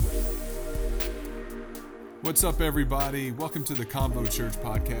What's up, everybody? Welcome to the Convo Church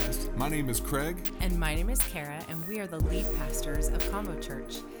podcast. My name is Craig. And my name is Kara, and we are the lead pastors of Convo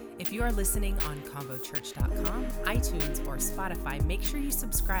Church. If you are listening on convochurch.com, iTunes, or Spotify, make sure you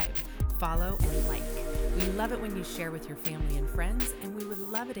subscribe, follow, and like. We love it when you share with your family and friends, and we would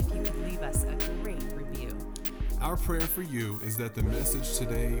love it if you could leave us a great review. Our prayer for you is that the message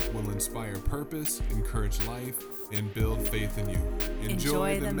today will inspire purpose, encourage life, and build faith in you.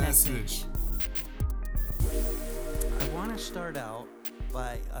 Enjoy the message. I want to start out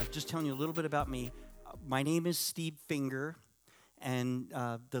by just telling you a little bit about me. My name is Steve Finger, and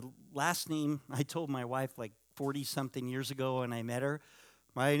the last name I told my wife like 40-something years ago when I met her,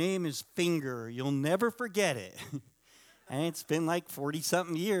 my name is Finger. You'll never forget it. And it's been like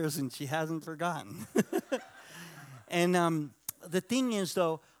 40-something years, and she hasn't forgotten. And the thing is,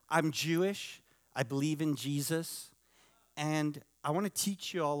 though, I'm Jewish. I believe in Jesus. And I want to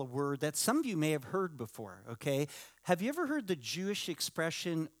teach you all a word that some of you may have heard before, okay? Have you ever heard the Jewish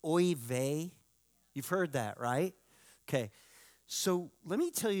expression, oy vey? You've heard that, right? Okay. So let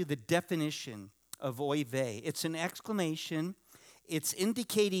me tell you the definition of oy vey. It's an exclamation. It's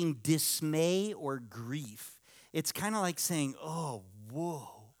indicating dismay or grief. It's kind of like saying, oh, whoa,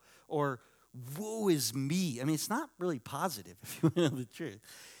 or woe is me. I mean, it's not really positive, if you want to know the truth.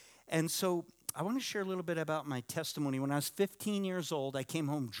 And so I want to share a little bit about my testimony. When I was 15 years old, I came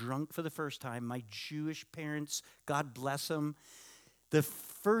home drunk for the first time. My Jewish parents, God bless them, the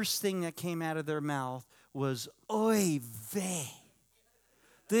first thing that came out of their mouth was, oy vey.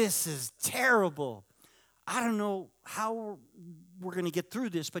 This is terrible. I don't know how we're going to get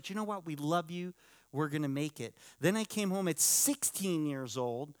through this, but you know what? We love you. We're going to make it. Then I came home at 16 years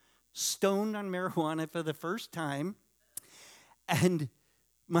old, stoned on marijuana for the first time, and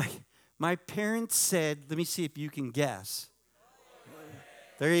my parents said, let me see if you can guess.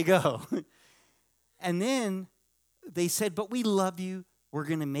 There you go. And then they said, but we love you. We're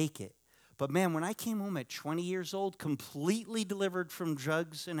going to make it. But man, when I came home at 20 years old, completely delivered from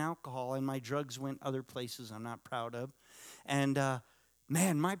drugs and alcohol, and my drugs went other places I'm not proud of. And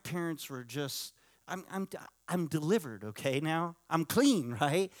man, my parents were just, I'm delivered, okay, now? I'm clean,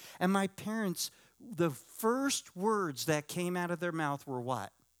 right? And my parents, the first words that came out of their mouth were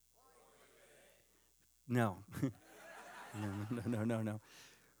what? No. No.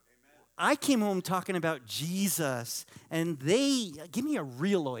 I came home talking about Jesus, and they, give me a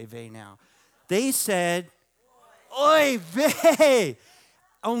real oy vey now. They said, oy vey.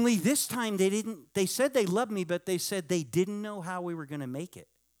 Only this time they said they loved me, but they said they didn't know how we were going to make it.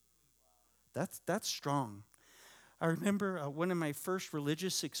 That's strong. I remember one of my first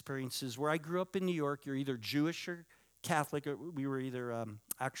religious experiences where I grew up in New York. You're either Jewish or Catholic. Or we were either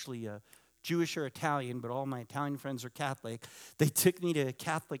Jewish or Italian, but all my Italian friends are Catholic. They took me to a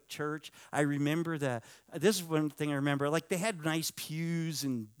Catholic church. I remember this is one thing I remember, like they had nice pews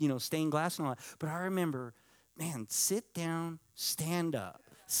and, stained glass and all that. But I remember, man, sit down, stand up.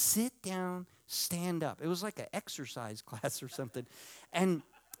 Sit down, stand up. It was like an exercise class or something. And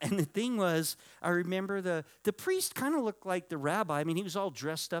the thing was, I remember the priest kind of looked like the rabbi. I mean, he was all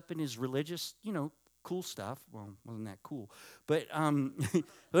dressed up in his religious, cool stuff. Well, wasn't that cool? But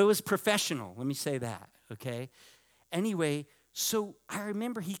but it was professional, let me say that, okay? Anyway, so I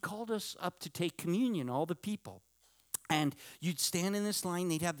remember he called us up to take communion, all the people. And you'd stand in this line,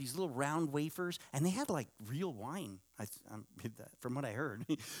 they'd have these little round wafers, and they had like real wine, from what I heard.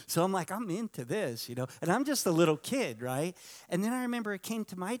 So I'm like, I'm into this, and I'm just a little kid, right? And then I remember it came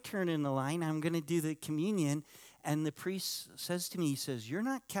to my turn in the line, I'm going to do the communion, and the priest says to me, he says, you're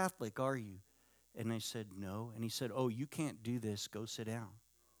not Catholic, are you? And I said, no. And he said, oh, you can't do this, go sit down.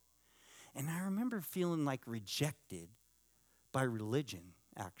 And I remember feeling like rejected by religion,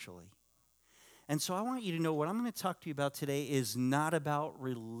 actually. And so I want you to know what I'm going to talk to you about today is not about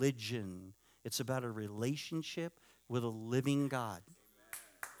religion. It's about a relationship with a living God.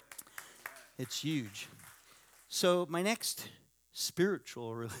 It's huge. So my next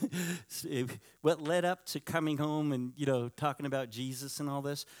spiritual, what led up to coming home and, talking about Jesus and all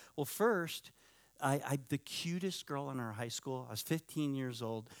this. Well, first, I the cutest girl in our high school. I was 15 years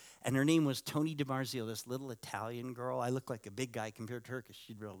old, and her name was Tony DiMarzio, this little Italian girl. I looked like a big guy compared to her because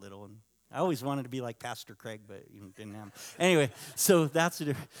she's real little, and I always wanted to be like Pastor Craig, but didn't have him. Anyway, so that's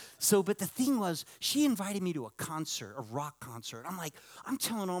it. So, but the thing was, she invited me to a concert, a rock concert. I'm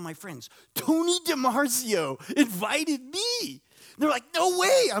telling all my friends, Tony DiMarzio invited me. They're like, no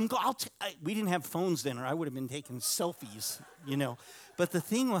way. We didn't have phones then, or I would have been taking selfies, But the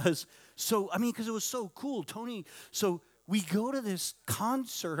thing was, because it was so cool, Tony. So we go to this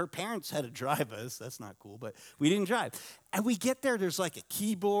concert. Her parents had to drive us. That's not cool, but we didn't drive. And we get there. There's like a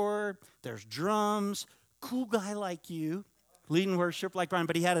keyboard. There's drums, cool guy like you, leading worship like Brian,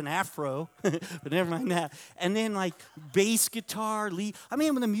 but he had an afro, but never mind that. And then like bass guitar, lead. I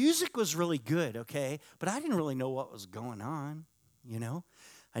mean, the music was really good, okay? But I didn't really know what was going on, you know?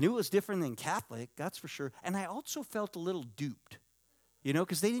 I knew it was different than Catholic, that's for sure. And I also felt a little duped, you know,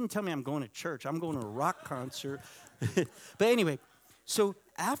 because they didn't tell me I'm going to church. I'm going to a rock concert. But anyway, so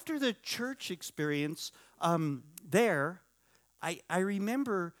after the church experience there, I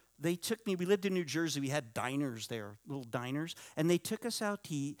remember they took me, we lived in New Jersey, we had diners there, little diners, and they took us out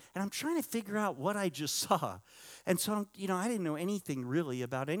to eat, and I'm trying to figure out what I just saw. And so, you know, I didn't know anything really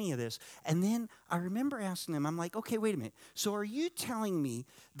about any of this. And then I remember asking them, I'm like, okay, wait a minute. So are you telling me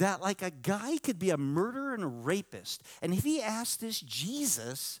that like a guy could be a murderer and a rapist, and if he asked this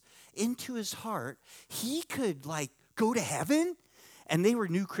Jesus into his heart, he could like go to heaven? And they were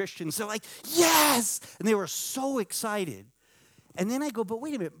new Christians. They're like, yes! And they were so excited. And then I go, but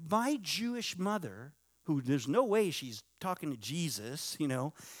wait a minute, my Jewish mother, who there's no way she's talking to Jesus, you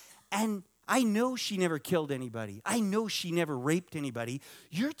know, and I know she never killed anybody. I know she never raped anybody.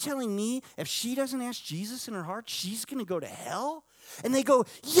 You're telling me if she doesn't ask Jesus in her heart, she's going to go to hell? And they go,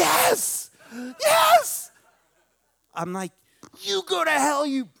 yes! Yes! I'm like, you go to hell,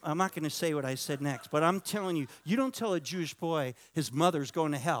 you. I'm not going to say what I said next, but I'm telling you, you don't tell a Jewish boy his mother's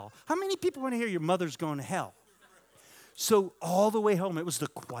going to hell. How many people want to hear your mother's going to hell? So all the way home, it was the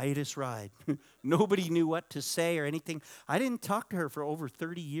quietest ride. Nobody knew what to say or anything. I didn't talk to her for over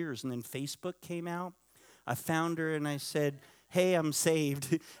 30 years, and then Facebook came out. I found her, and I said, hey, I'm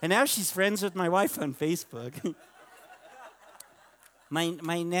saved. And now she's friends with my wife on Facebook.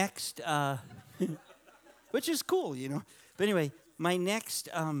 my next, which is cool, you know. But anyway, my next,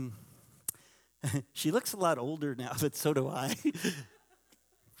 she looks a lot older now, but so do I.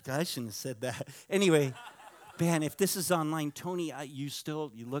 I shouldn't have said that. Anyway. Man, if this is online, Tony, you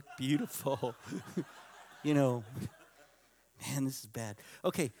look beautiful. You know, man, this is bad.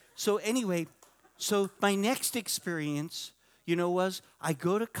 Okay, so anyway, so my next experience, you know, was I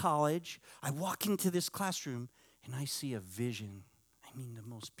go to college, I walk into this classroom, and I see a vision. I mean, the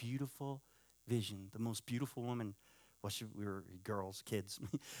most beautiful vision, the most beautiful woman, well, we were girls, kids,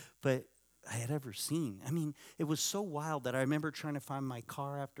 but I had ever seen. I mean, it was so wild that I remember trying to find my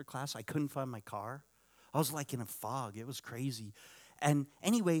car after class. I couldn't find my car. I was like in a fog. It was crazy. And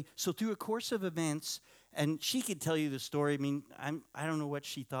anyway, so through a course of events, and she could tell you the story. I mean, I don't know what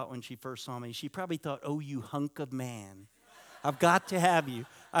she thought when she first saw me. She probably thought, oh, you hunk of man. I've got to have you.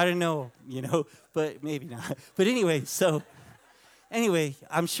 I don't know, you know, but maybe not. But anyway,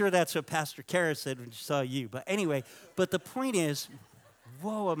 I'm sure that's what Pastor Kara said when she saw you. But anyway, but the point is,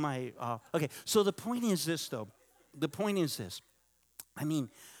 whoa, am I off? Okay, so the point is this, though. The point is this. I mean,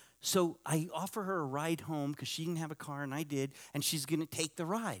 so I offer her a ride home because she didn't have a car, and I did, and she's going to take the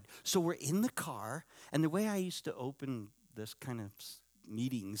ride. So we're in the car, and the way I used to open this kind of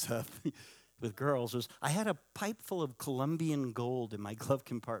meetings up with girls was I had a pipe full of Colombian gold in my glove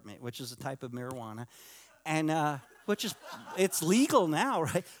compartment, which is a type of marijuana, and it's legal now,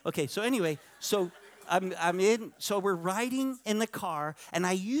 right? Okay, so anyway, so so we're riding in the car, and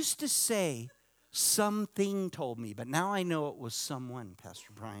I used to say, something told me, but now I know it was someone,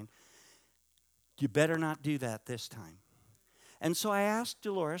 Pastor Brian. You better not do that this time. And so I asked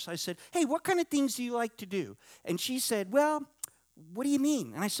Dolores, I said, hey, what kind of things do you like to do? And she said, well, what do you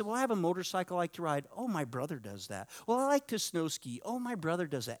mean? And I said, well, I have a motorcycle I like to ride. Oh, my brother does that. Well, I like to snow ski. Oh, my brother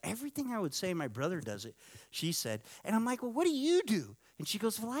does that. Everything I would say, my brother does it, she said. And I'm like, well, what do you do? And she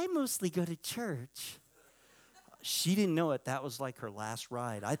goes, well, I mostly go to church. She didn't know it. That was like her last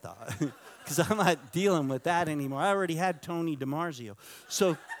ride, I thought, because I'm not dealing with that anymore. I already had Tony DiMarzio.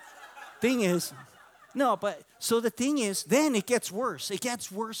 So thing is, the thing is, then it gets worse. It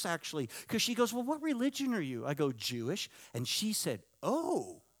gets worse, actually, because she goes, well, what religion are you? I go, Jewish. And she said,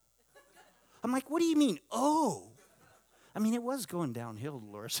 oh. I'm like, what do you mean, oh? I mean, it was going downhill,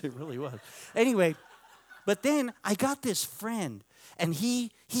 Dolores. It really was. Anyway, but then I got this friend. And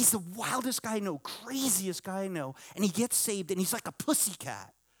he's the wildest guy I know, craziest guy I know. And he gets saved, and he's like a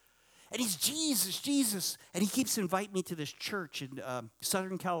pussycat. And he's Jesus. And he keeps inviting me to this church in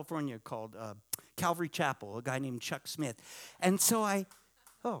Southern California called Calvary Chapel, a guy named Chuck Smith. And so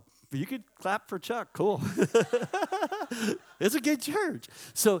you could clap for Chuck, cool. It's a good church.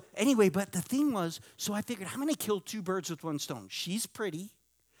 So anyway, but the thing was, so I figured, I'm going to kill two birds with one stone. She's pretty.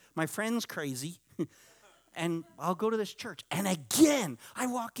 My friend's crazy. And I'll go to this church. And again, I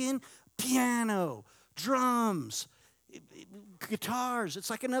walk in, piano, drums, guitars. It's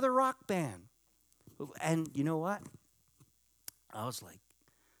like another rock band. And you know what? I was like,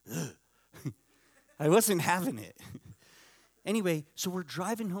 ugh. I wasn't having it. Anyway, so we're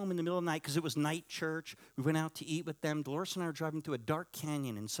driving home in the middle of the night because it was night church. We went out to eat with them. Dolores and I are driving through a dark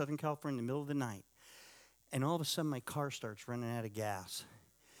canyon in Southern California in the middle of the night. And all of a sudden, my car starts running out of gas.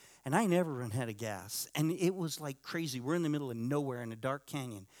 And I never run out of gas. And it was like crazy. We're in the middle of nowhere in a dark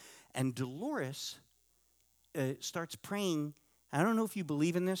canyon. And Dolores starts praying. I don't know if you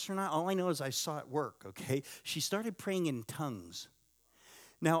believe in this or not. All I know is I saw it work, okay? She started praying in tongues.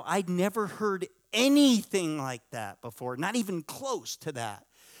 Now, I'd never heard anything like that before, not even close to that.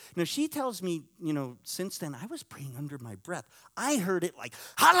 Now, she tells me, since then, I was praying under my breath. I heard it like,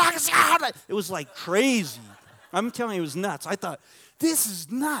 it was like crazy. I'm telling you, it was nuts. I thought, this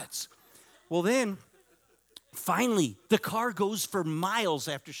is nuts. Well, then, finally, the car goes for miles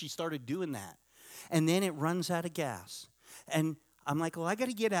after she started doing that. And then it runs out of gas. And I'm like, well, I got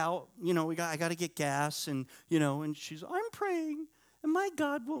to get out. I got to get gas. And she's, I'm praying. And my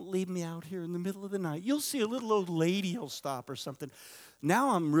God won't leave me out here in the middle of the night. You'll see a little old lady will stop or something.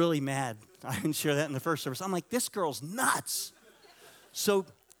 Now I'm really mad. I didn't share that in the first service. I'm like, this girl's nuts. So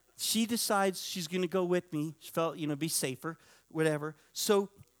she decides she's going to go with me. She felt, be safer, whatever. So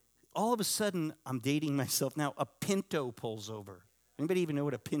all of a sudden, I'm dating myself now. A Pinto pulls over. Anybody even know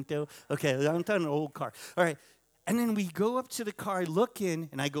what a Pinto? Okay, I'm talking an old car. All right. And then we go up to the car. I look in,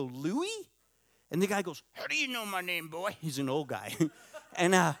 and I go, Louie? And the guy goes, how do you know my name, boy? He's an old guy.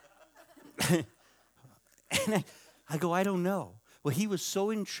 and I go, I don't know. Well, he was so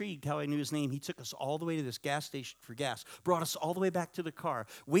intrigued how I knew his name, he took us all the way to this gas station for gas, brought us all the way back to the car,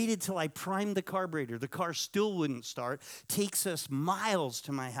 waited till I primed the carburetor. The car still wouldn't start, takes us miles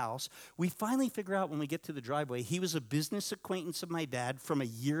to my house. We finally figure out when we get to the driveway, he was a business acquaintance of my dad from a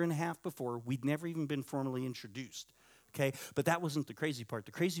year and a half before. We'd never even been formally introduced, okay? But that wasn't the crazy part.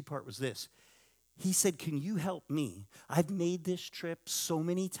 The crazy part was this. He said, can you help me? I've made this trip so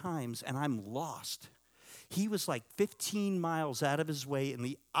many times, and I'm lost. He was like 15 miles out of his way in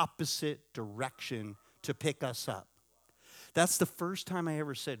the opposite direction to pick us up. That's the first time I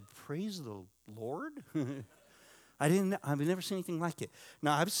ever said, praise the Lord. I've never seen anything like it.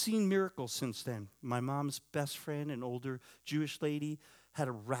 Now, I've seen miracles since then. My mom's best friend, an older Jewish lady, had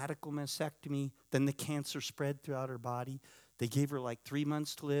a radical mastectomy. Then the cancer spread throughout her body. They gave her like 3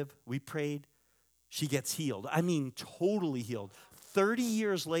 months to live. We prayed. She gets healed. I mean, totally healed. 30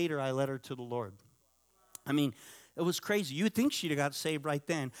 years later, I led her to the Lord. I mean, it was crazy. You would think she'd have got saved right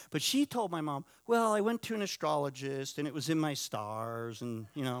then. But she told my mom, well, I went to an astrologist, and it was in my stars. And,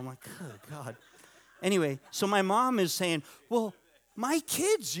 I'm like, good God. Anyway, so my mom is saying, well, my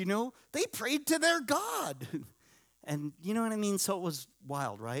kids, they prayed to their God. And you know what I mean? So it was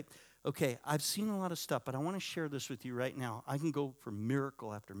wild, right? Okay, I've seen a lot of stuff, but I want to share this with you right now. I can go for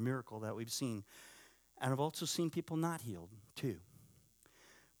miracle after miracle that we've seen. And I've also seen people not healed, too.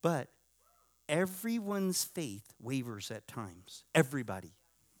 But everyone's faith wavers at times. Everybody.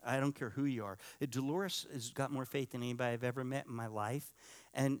 I don't care who you are. Dolores has got more faith than anybody I've ever met in my life.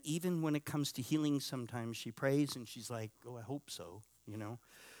 And even when it comes to healing, sometimes she prays and she's like, oh, I hope so,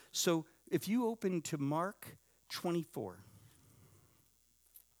 So if you open to Mark 24.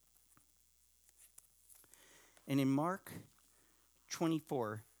 And in Mark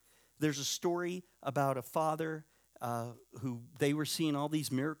 24, there's a story about a father who they were seeing all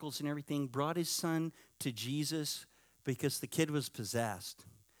these miracles and everything, brought his son to Jesus because the kid was possessed.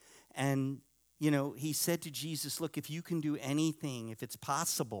 And, he said to Jesus, look, if you can do anything, if it's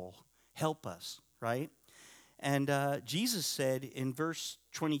possible, help us, right? And Jesus said in verse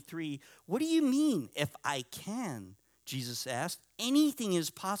 23, what do you mean, if I can? Jesus asked, anything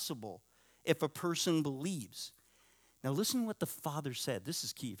is possible if a person believes. Now listen to what the father said. This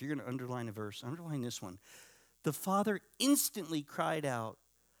is key. If you're going to underline a verse, underline this one. The father instantly cried out,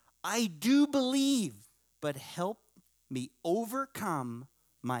 I do believe, but help me overcome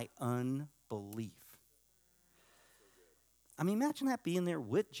my unbelief. I mean, imagine that being there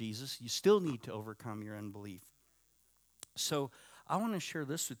with Jesus. You still need to overcome your unbelief. So I want to share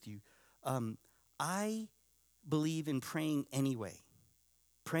this with you. I believe in praying anyway.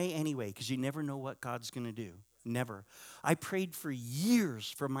 Pray anyway, because you never know what God's going to do. Never. I prayed for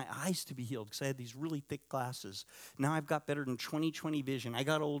years for my eyes to be healed because I had these really thick glasses. Now I've got better than 20/20 vision. I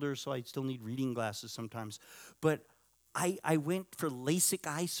got older, so I still need reading glasses sometimes. But I went for LASIK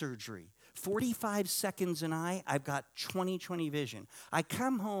eye surgery. 45 seconds an eye, I've got 20/20 vision. I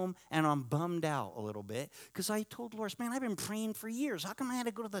come home and I'm bummed out a little bit because I told Dolores, man, I've been praying for years. How come I had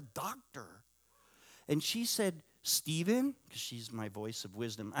to go to the doctor? And she said, Stephen, because she's my voice of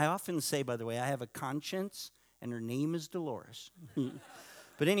wisdom. I often say, by the way, I have a conscience, and her name is Dolores.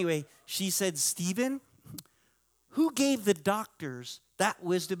 But anyway, she said, Stephen, who gave the doctors that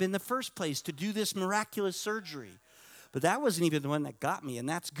wisdom in the first place to do this miraculous surgery? But that wasn't even the one that got me, and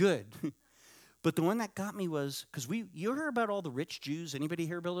that's good. But the one that got me was, because you hear about all the rich Jews. Anybody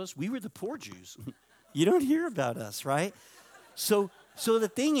hear about us? We were the poor Jews. You don't hear about us, right? So the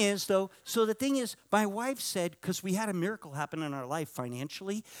thing is, my wife said, because we had a miracle happen in our life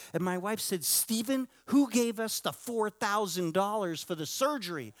financially, and my wife said, Stephen, who gave us the $4,000 for the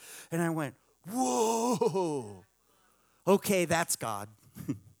surgery? And I went, whoa, okay, that's God.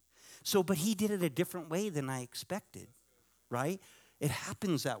 But he did it a different way than I expected, right? It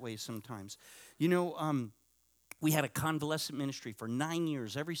happens that way sometimes. We had a convalescent ministry for 9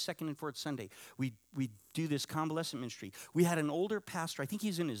 years. Every second and fourth Sunday, we do this convalescent ministry. We had an older pastor, I think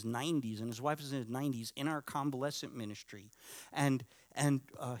he's in his 90s, and his wife is in his 90s, in our convalescent ministry. And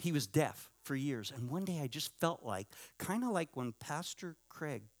he was deaf for years. And one day I just felt like, kind of like when Pastor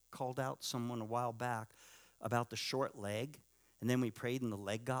Craig called out someone a while back about the short leg, and then we prayed and the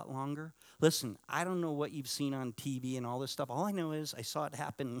leg got longer. Listen, I don't know what you've seen on TV and all this stuff. All I know is I saw it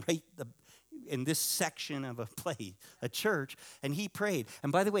happen right in this section of a church, and he prayed.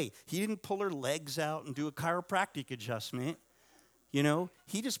 And by the way, he didn't pull her legs out and do a chiropractic adjustment.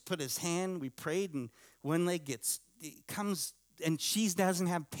 He just put his hand, we prayed, and one leg comes, and she doesn't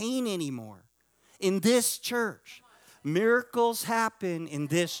have pain anymore. In this church. Miracles happen in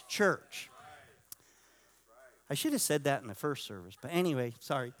this church. I should have said that in the first service, but anyway,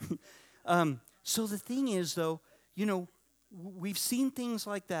 sorry. So the thing is, though, we've seen things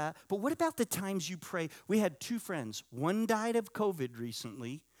like that, but what about the times you pray? We had two friends. One died of COVID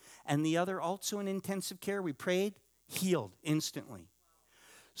recently, and the other also in intensive care. We prayed, healed instantly.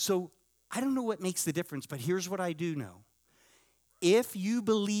 So I don't know what makes the difference, but here's what I do know. If you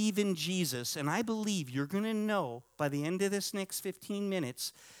believe in Jesus, and I believe you're going to know by the end of this next 15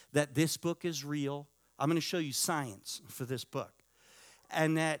 minutes that this book is real. I'm going to show you science for this book.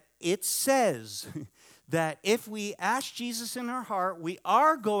 And that it says that if we ask Jesus in our heart, we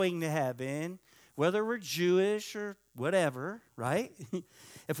are going to heaven, whether we're Jewish or whatever, right?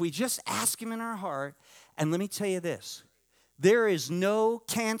 If we just ask him in our heart, and let me tell you this, there is no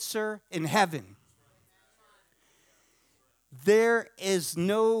cancer in heaven. There is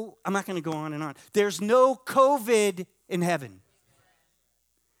no, I'm not going to go on and on. There's no COVID in heaven.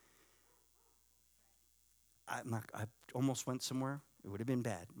 I almost went somewhere. It would have been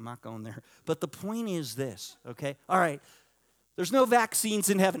bad. I'm not going there. But the point is this, okay? All right. There's no vaccines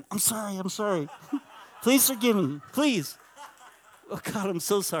in heaven. I'm sorry. Please forgive me. Please. Oh, God, I'm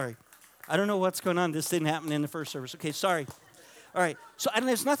so sorry. I don't know what's going on. This didn't happen in the first service. Okay, sorry. All right. So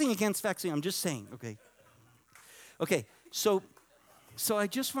there's nothing against vaccine. I'm just saying, okay? Okay, so I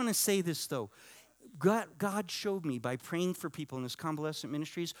just want to say this, though. God showed me by praying for people in this convalescent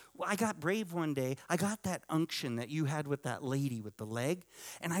ministries. Well, I got brave one day. I got that unction that you had with that lady with the leg,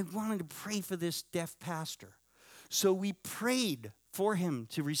 and I wanted to pray for this deaf pastor. So we prayed for him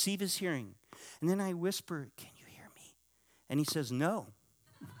to receive his hearing. And then I whispered, "Can you hear me?" And he says, "No."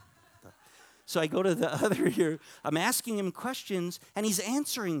 So I go to the other ear. I'm asking him questions, and he's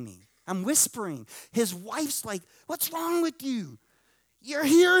answering me. I'm whispering. His wife's like, "What's wrong with you? You're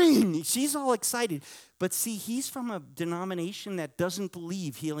hearing." She's all excited. But see, he's from a denomination that doesn't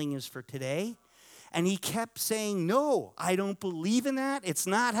believe healing is for today. And he kept saying, "No, I don't believe in that. It's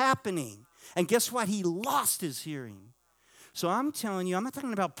not happening." And guess what? He lost his hearing. So I'm telling you, I'm not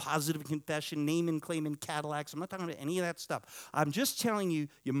talking about positive confession, name and claim and Cadillacs. I'm not talking about any of that stuff. I'm just telling you,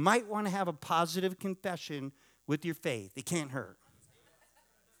 you might want to have a positive confession with your faith. It can't hurt.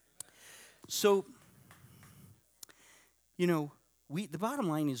 So, the bottom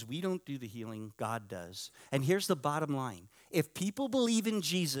line is we don't do the healing, God does. And here's the bottom line. If people believe in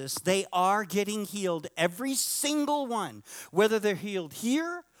Jesus, they are getting healed, every single one. Whether they're healed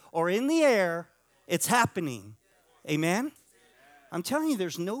here or in the air, it's happening. Amen? I'm telling you,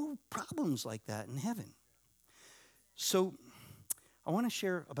 there's no problems like that in heaven. So I want to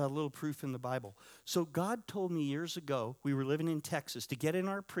share about a little proof in the Bible. So God told me years ago, we were living in Texas, to get in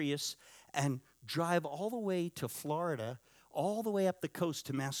our Prius and drive all the way to Florida, all the way up the coast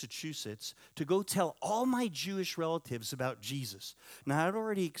to Massachusetts, to go tell all my Jewish relatives about Jesus. Now, I'd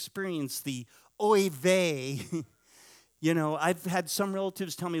already experienced the oy vey. I've had some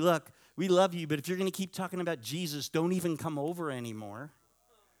relatives tell me, "Look, we love you, but if you're going to keep talking about Jesus, don't even come over anymore."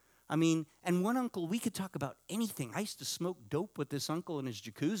 And one uncle, we could talk about anything. I used to smoke dope with this uncle in his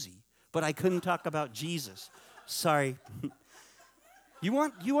jacuzzi, but I couldn't talk about Jesus. Sorry. You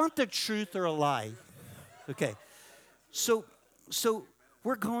want the truth or a lie? Okay. So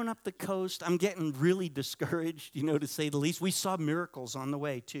we're going up the coast. I'm getting really discouraged, to say the least. We saw miracles on the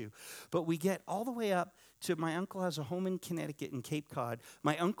way, too. But we get all the way up to, my uncle has a home in Connecticut in Cape Cod.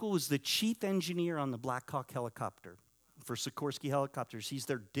 My uncle was the chief engineer on the Black Hawk helicopter. for Sikorsky Helicopters. He's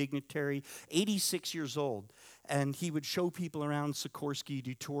their dignitary, 86 years old. And he would show people around Sikorsky,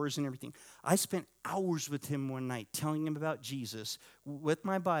 do tours and everything. I spent hours with him one night telling him about Jesus with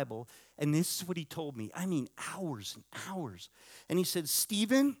my Bible. And this is what he told me. I mean, hours and hours. And he said,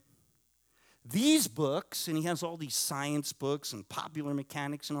 Stephen, these books, and he has all these science books and popular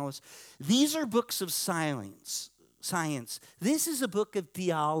mechanics and all this, these are books of science. This is a book of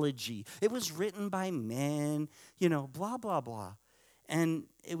theology. It was written by men, blah, blah, blah. And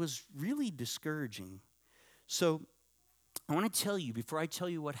it was really discouraging. So I want to tell you, before I tell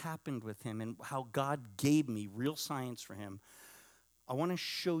you what happened with him and how God gave me real science for him, I want to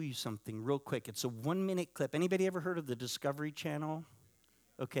show you something real quick. It's a 1-minute clip. Anybody ever heard of the Discovery Channel?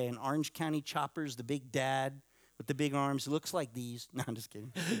 Okay, in Orange County Choppers, the big dad with the big arms. It looks like these. No, I'm just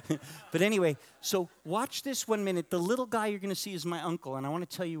kidding. But anyway, so watch this 1 minute. The little guy you're going to see is my uncle, and I want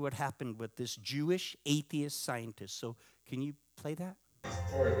to tell you what happened with this Jewish atheist scientist. So can you play that?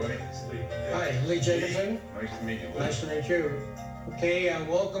 All right, buddy. It's Lee. Hi, Lee Jacobson. Nice to meet you, Lee. Nice to meet you. Okay,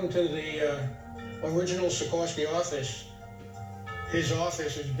 welcome to the original Sikorsky office. His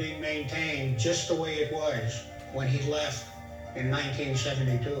office is being maintained just the way it was when he left in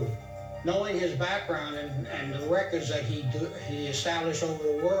 1972. Knowing his background and the records that he established over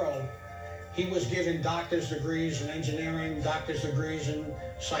the world, he was given doctor's degrees in engineering, doctor's degrees in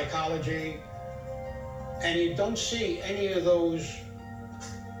psychology, and you don't see any of those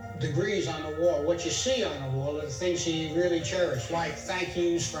degrees on the wall. What you see on the wall are the things he really cherished, like thank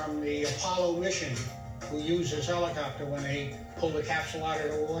yous from the Apollo mission, who used his helicopter when they pulled the capsule out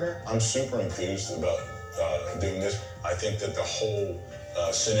of the water. I'm super enthused about doing this. I think that the whole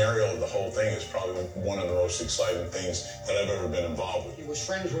scenario of the whole thing is probably one of the most exciting things that I've ever been involved with. He was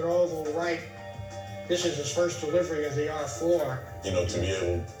friends with Orville Wright. This is his first delivery of the R4. To be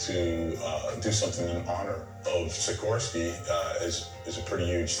able to do something in honor of Sikorsky is a pretty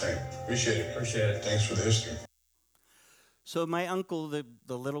huge thing. Appreciate it. Thanks for the history. So my uncle, the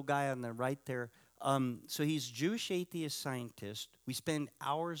little guy on the right there, so he's Jewish atheist scientist. We spend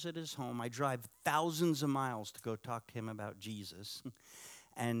hours at his home. I drive thousands of miles to go talk to him about Jesus.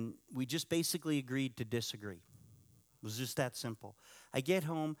 And we just basically agreed to disagree. It was just that simple. I get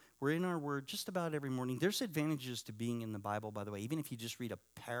home, we're in our word just about every morning. There's advantages to being in the Bible, by the way, even if you just read a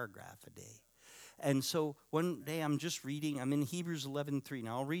paragraph a day. And so one day I'm just reading, I'm in Hebrews 11:3.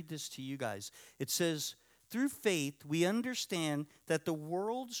 Now I'll read this to you guys. It says, through faith, we understand that the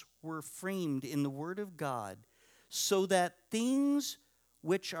worlds were framed in the Word of God, so that things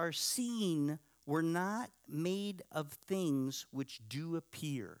which are seen were not made of things which do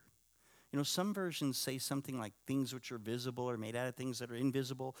appear. Some versions say something like things which are visible are made out of things that are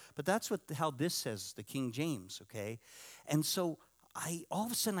invisible, but that's how this says, the King James, okay? And so all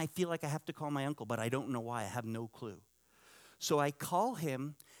of a sudden I feel like I have to call my uncle, but I don't know why. I have no clue. So I call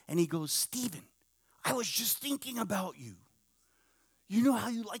him, and he goes, Stephen, I was just thinking about you. You know how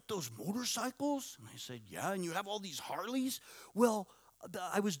you like those motorcycles? And I said, yeah, and you have all these Harleys? Well,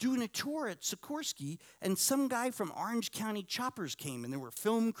 I was doing a tour at Sikorsky, and some guy from Orange County Choppers came, and there were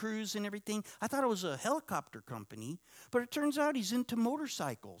film crews and everything. I thought it was a helicopter company, but it turns out he's into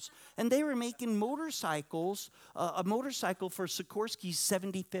motorcycles. And they were making motorcycles, a motorcycle for Sikorsky's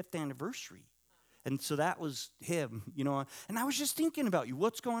 75th anniversary. And so that was him, And I was just thinking about you.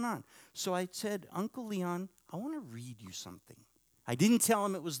 What's going on? So I said, Uncle Leon, I want to read you something. I didn't tell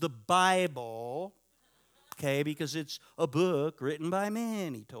him it was the Bible, okay, because it's a book written by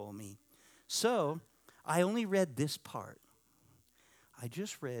men, he told me. So I only read this part. I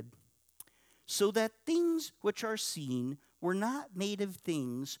just read, so that things which are seen were not made of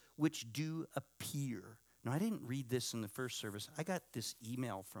things which do appear. Now, I didn't read this in the first service. I got this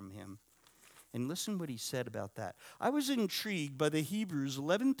email from him. And listen what he said about that. I was intrigued by the Hebrews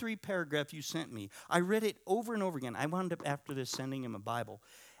 11:3 paragraph you sent me. I read it over and over again. I wound up after this sending him a Bible.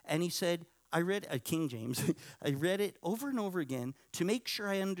 And he said, I read King James. I read it over and over again to make sure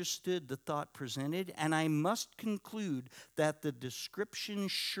I understood the thought presented. And I must conclude that the description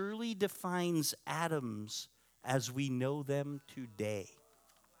surely defines atoms as we know them today.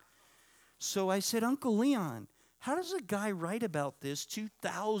 So I said, Uncle Leon, how does a guy write about this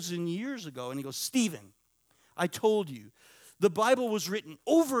 2,000 years ago? And he goes, Stephen, I told you, the Bible was written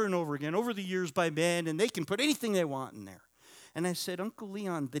over and over again over the years by men, and they can put anything they want in there. And I said, Uncle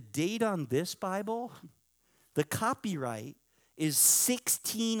Leon, the date on this Bible, the copyright is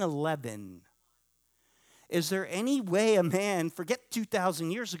 1611. Is there any way a man, forget 2,000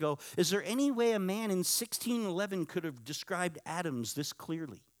 years ago, is there any way a man in 1611 could have described atoms this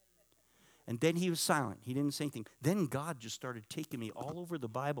clearly? And then he was silent. He didn't say anything. Then God just started taking me all over the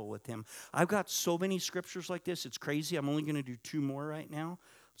Bible with him. I've got so many scriptures like this. It's crazy. I'm only going to do 2 more right now.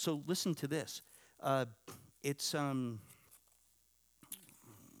 So listen to this. It's, let's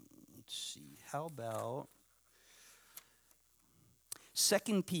see, how about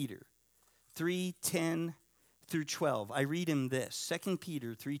 2 Peter 3:10 through 12. I read him this, 2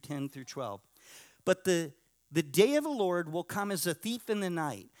 Peter 3:10 through 12. But the day of the Lord will come as a thief in the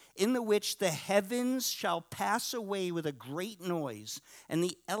night, in the which the heavens shall pass away with a great noise, and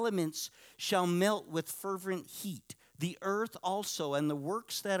the elements shall melt with fervent heat. The earth also and the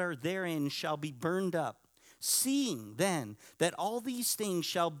works that are therein shall be burned up. Seeing then that all these things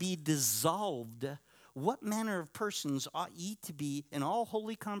shall be dissolved, what manner of persons ought ye to be in all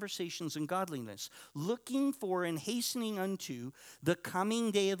holy conversations and godliness, looking for and hastening unto the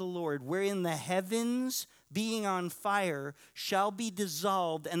coming day of the Lord, wherein the heavens, being on fire, shall be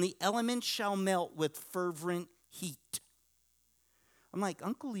dissolved, and the elements shall melt with fervent heat. I'm like,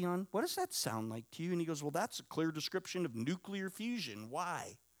 Uncle Leon, what does that sound like to you? And he goes, well, that's a clear description of nuclear fusion.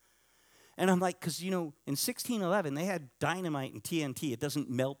 Why? And I'm like, because, in 1611, they had dynamite and TNT. It doesn't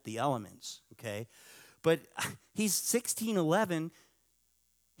melt the elements, okay? But he's 1611.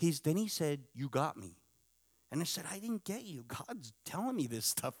 Then he said, you got me. And I said, I didn't get you. God's telling me this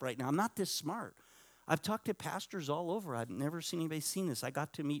stuff right now. I'm not this smart. I've talked to pastors all over. I've never seen anybody seen this. I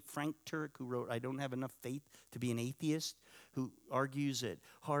got to meet Frank Turek, who wrote I Don't Have Enough Faith to Be an Atheist, who argues at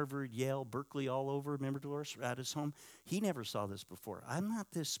Harvard, Yale, Berkeley, all over. Remember, Dolores, at his home? He never saw this before. I'm not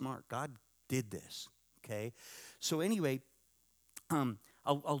this smart. God did this, okay? So anyway,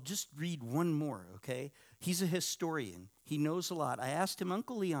 I'll just read one more, okay? He's a historian. He knows a lot. I asked him,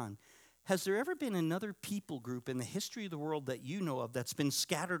 Uncle Leon, has there ever been another people group in the history of the world that you know of that's been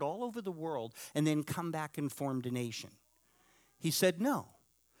scattered all over the world and then come back and formed a nation? He said, no.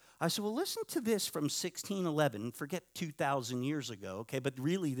 I said, well, listen to this from 1611. Forget 2,000 years ago, okay? But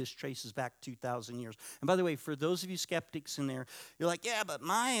really, this traces back 2,000 years. And by the way, for those of you skeptics in there, you're like, yeah, but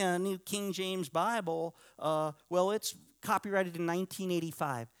my New King James Bible, well, it's copyrighted in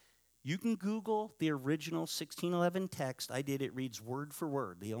 1985. You can Google the original 1611 text. I did. It reads word for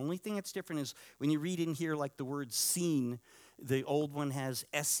word. The only thing that's different is when you read in here like the word seen, the old one has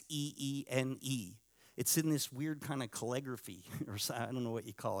S-E-E-N-E. It's in this weird kind of calligraphy, or I don't know what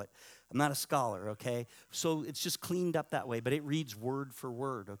you call it. I'm not a scholar, okay? So it's just cleaned up that way, but it reads word for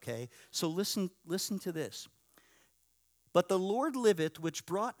word, okay? So listen to this. But the Lord liveth, which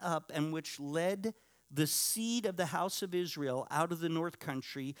brought up and which led the seed of the house of Israel out of the north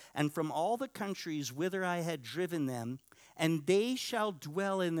country, and from all the countries whither I had driven them, and they shall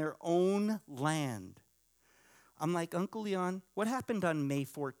dwell in their own land. I'm like, Uncle Leon, what happened on May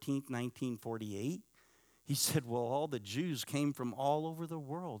 14th, 1948? He said, well, all the Jews came from all over the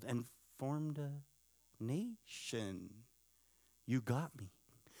world and formed a nation. You got me.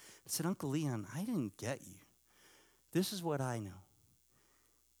 I said, Uncle Leon, I didn't get you. This is what I know.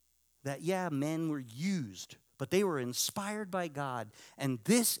 That, yeah, men were used, but they were inspired by God. And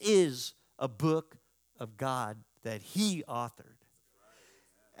this is a book of God that he authored.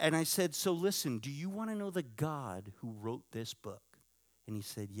 And I said, so listen, do you want to know the God who wrote this book? And he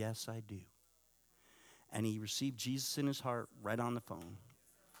said, yes, I do. And he received Jesus in his heart right on the phone.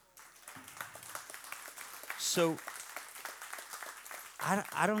 So,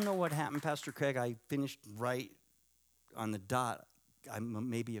 I don't know what happened, Pastor Craig. I finished right on the dot. I'm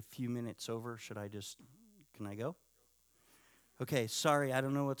maybe a few minutes over. Can I go? Okay, sorry, I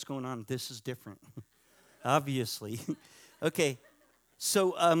don't know what's going on. This is different, obviously. Okay,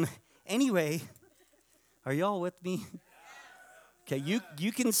 so anyway, are y'all with me? Okay,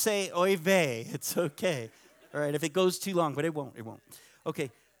 you can say oy vey. It's okay. All right, if it goes too long, but it won't. Okay,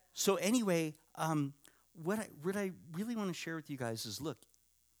 so anyway, what I really want to share with you guys is, look,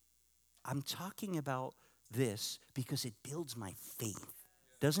 I'm talking about this because it builds my faith.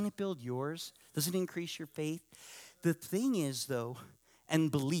 Doesn't it build yours? Does it increase your faith? The thing is, though,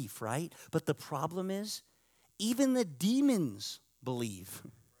 and belief, right? But the problem is, even the demons believe.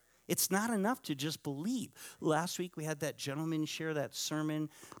 It's not enough to just believe. Last week we had that gentleman share that sermon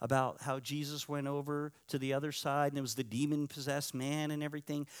about how Jesus went over to the other side and it was the demon-possessed man and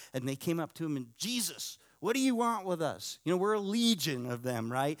everything. And they came up to him and, Jesus, what do you want with us? We're a legion of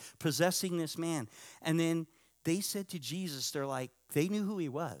them, right? Possessing this man. And then they said to Jesus, they knew who he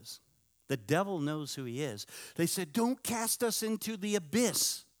was. The devil knows who he is. They said, don't cast us into the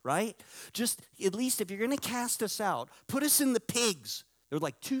abyss, right? Just, at least if you're going to cast us out, put us in the pigs. There were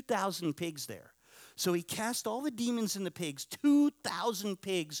like 2,000 pigs there. So he cast all the demons in the pigs. 2,000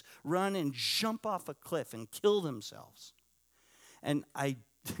 pigs run and jump off a cliff and kill themselves. And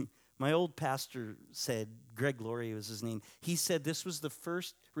My old pastor said, Greg Laurie was his name, he said this was the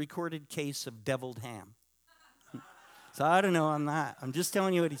first recorded case of deviled ham. So I don't know on that. I'm just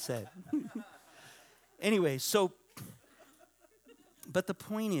telling you what he said. Anyway, but the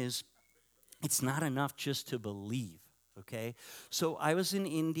point is, it's not enough just to believe, okay? So I was in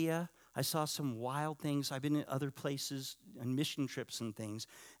India. I saw some wild things. I've been in other places on mission trips and things.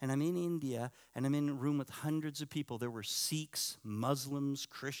 And I'm in India, and I'm in a room with hundreds of people. There were Sikhs, Muslims,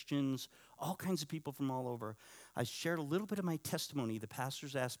 Christians, all kinds of people from all over. I shared a little bit of my testimony. The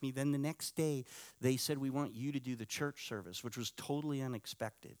pastors asked me. Then the next day, they said, we want you to do the church service, which was totally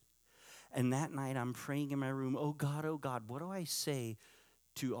unexpected. And that night, I'm praying in my room, oh, God, what do I say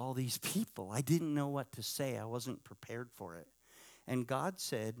to all these people? I didn't know what to say. I wasn't prepared for it. And God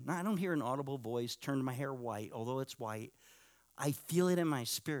said, now I don't hear an audible voice, turned my hair white, although it's white. I feel it in my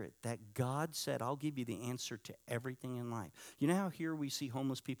spirit that God said, I'll give you the answer to everything in life. You know how here we see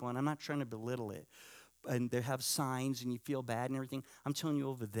homeless people, and I'm not trying to belittle it, and they have signs and you feel bad and everything. I'm telling you,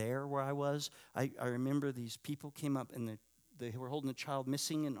 over there where I was, I remember these people came up and they were holding a child,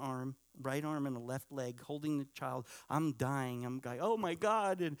 missing an arm, right arm and a left leg, holding the child. I'm dying. I'm going, oh my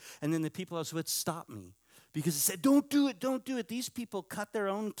God. And then the people I was with stopped me because they said, don't do it, don't do it. These people cut their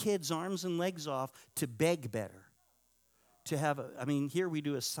own kids' arms and legs off to beg better. To have here we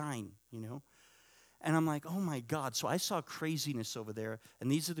do a sign, you know. And I'm like, oh my God. So I saw craziness over there, and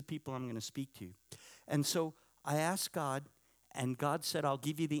these are the people I'm going to speak to. And so I asked God, and God said, I'll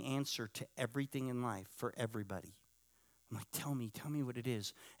give you the answer to everything in life for everybody. I'm like, tell me what it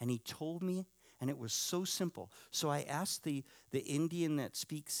is. And he told me, and it was so simple. So I asked the Indian that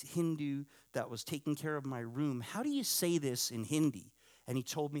speaks Hindu that was taking care of my room, how do you say this in Hindi? And he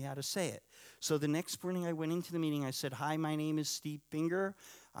told me how to say it. So the next morning I went into the meeting. I said, hi, my name is Steve Finger.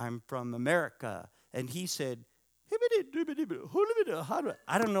 I'm from America. And he said, I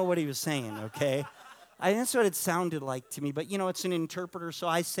don't know what he was saying, okay? That's what it sounded like to me. But, you know, it's an interpreter, so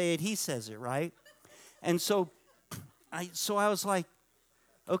I say it, he says it, right? And so I was like,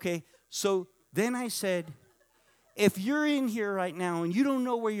 okay. So then I said, if you're in here right now and you don't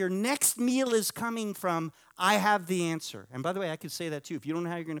know where your next meal is coming from, I have the answer. And by the way, I could say that too. If you don't know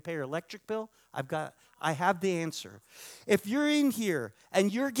how you're going to pay your electric bill, I have the answer. If you're in here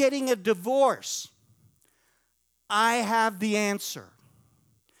and you're getting a divorce, I have the answer.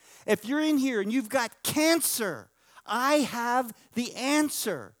 If you're in here and you've got cancer, I have the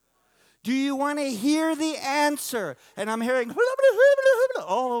answer. Do you want to hear the answer? And I'm hearing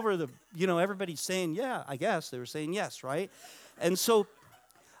all over everybody's saying, yeah, I guess. They were saying yes, right? And so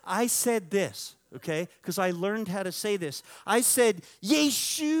I said this, okay, because I learned how to say this. I said,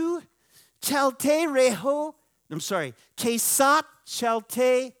 Yeshu chalte reho. I'm sorry, Kesat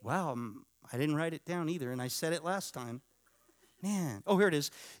chalte. Wow, I didn't write it down either, and I said it last time. Man, here it is.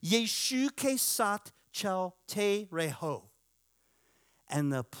 Yeshu kesat chalte reho.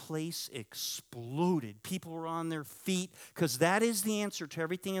 And the place exploded. People were on their feet because that is the answer to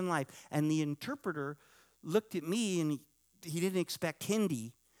everything in life. And the interpreter looked at me, and he didn't expect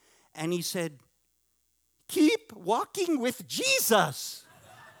Hindi. And he said, keep walking with Jesus.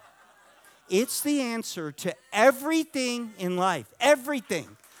 It's the answer to everything in life. Everything.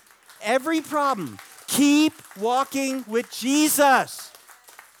 Every problem. Keep walking with Jesus.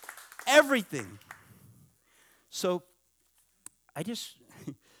 Everything. So I just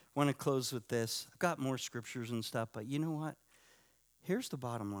want to close with this. I've got more scriptures and stuff, but you know what? Here's the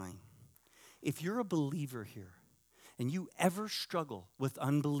bottom line. If you're a believer here and you ever struggle with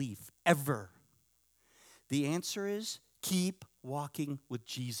unbelief, ever, the answer is keep walking with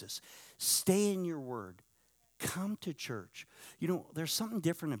Jesus. Stay in your word. Come to church. You know, there's something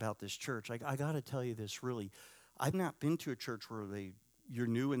different about this church. I got to tell you this really. I've not been to a church where you're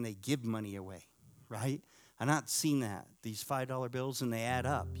new and they give money away, right? I've not seen that. These $5 bills, and they add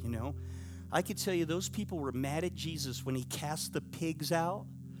up, you know. I could tell you those people were mad at Jesus when he cast the pigs out,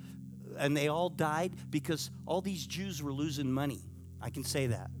 and they all died because all these Jews were losing money. I can say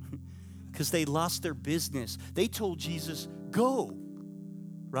that because they lost their business. They told Jesus, go,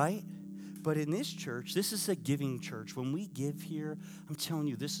 right? But in this church, this is a giving church. When we give here, I'm telling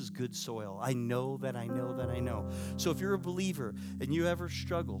you, this is good soil. I know that I know that I know. So if you're a believer and you ever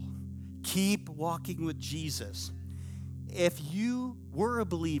struggle, keep walking with Jesus. If you were a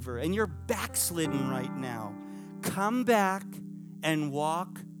believer and you're backslidden right now, come back and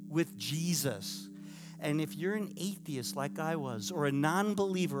walk with Jesus. And if you're an atheist like I was, or a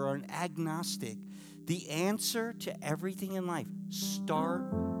non-believer or an agnostic, the answer to everything in life, start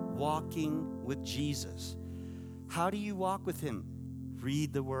walking with Jesus. How do you walk with him?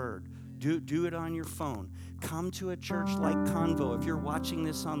 Read the word. Do it on your phone. Come to a church like Convo. If you're watching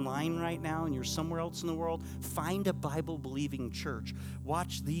this online right now and you're somewhere else in the world, find a Bible-believing church.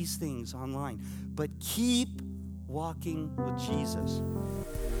 Watch these things online. But keep walking with Jesus.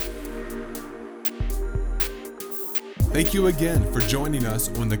 Thank you again for joining us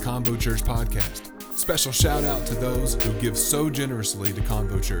on the Convo Church podcast. Special shout out to those who give so generously to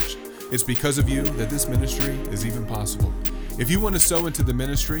Convo Church. It's because of you that this ministry is even possible. If you want to sow into the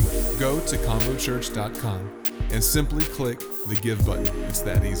ministry, go to convochurch.com and simply click the give button. It's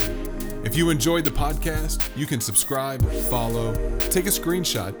that easy. If you enjoyed the podcast, you can subscribe, follow, take a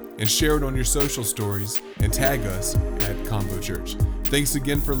screenshot, and share it on your social stories and tag us at Convo Church. Thanks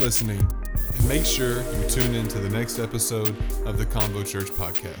again for listening, and make sure you tune in to the next episode of the Convo Church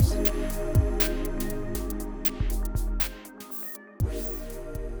podcast.